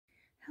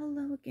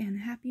Hello again.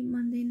 Happy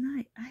Monday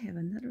night. I have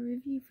another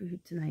review for you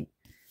tonight.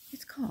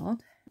 It's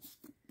called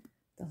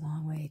The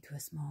Long Way to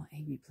a Small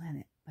Angry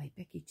Planet by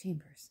Becky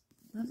Chambers.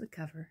 Love the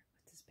cover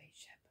with the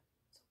spaceship.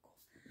 So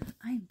cool.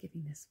 I am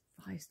giving this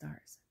 5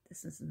 stars.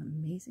 This is an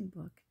amazing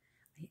book.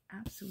 I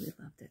absolutely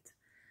loved it.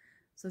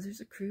 So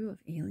there's a crew of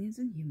aliens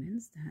and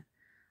humans that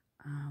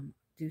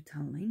do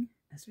tunneling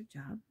as their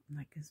job. I'm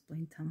not going to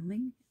explain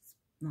tunneling. It's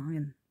long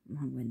and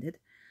long-winded.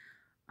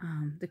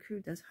 The crew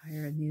does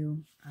hire a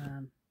new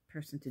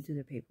person to do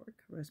their paperwork,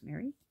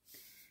 Rosemary.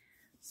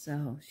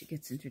 So she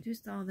gets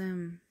introduced to all of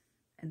them,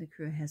 and the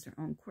crew has their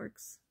own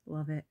quirks.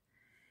 Love it.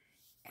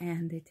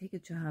 And they take a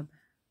job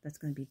that's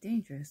going to be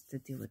dangerous to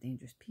deal with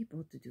dangerous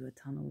people to do a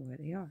tunnel where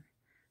they are.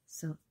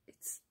 So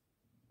it's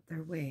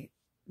their way.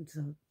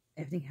 So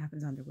everything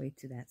happens on their way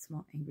to that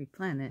small angry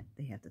planet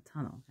they have to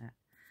tunnel at.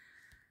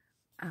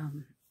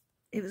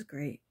 It was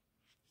great.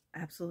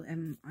 Absolutely.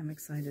 I'm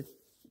excited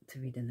to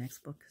read the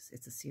next book because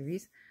it's a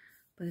series,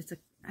 but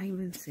I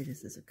would say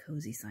this is a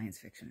cozy science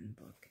fiction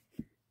book.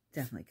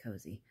 Definitely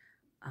cozy.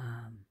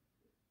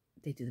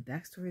 They do the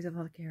backstories of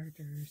all the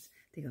characters.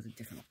 They go to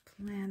different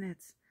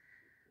planets.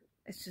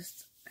 It's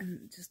just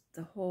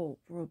the whole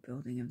world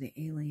building of the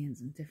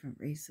aliens and different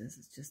races.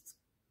 It's just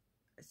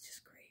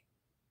great.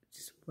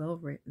 Just well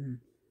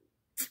written,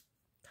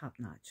 top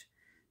notch.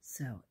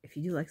 So if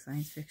you do like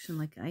science fiction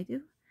like I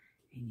do,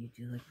 and you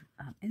do like,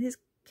 it is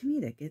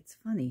comedic. It's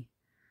funny.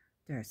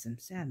 There are some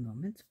sad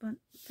moments, but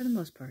for the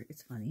most part,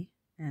 it's funny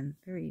and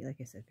very, like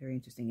I said, very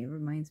interesting. It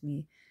reminds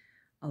me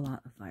a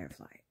lot of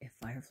Firefly, if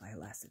Firefly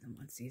lasted in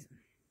one season.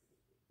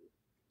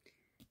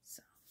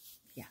 So,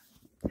 yeah,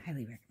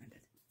 highly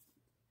recommended.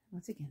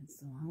 Once again, it's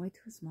The Long Way to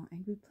a Small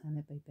Angry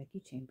Planet by Becky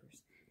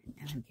Chambers,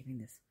 and I'm giving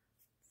this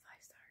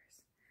 5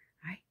 stars.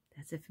 All right,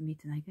 that's it for me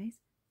tonight, guys.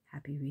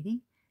 Happy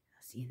reading.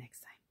 I'll see you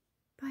next time.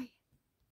 Bye.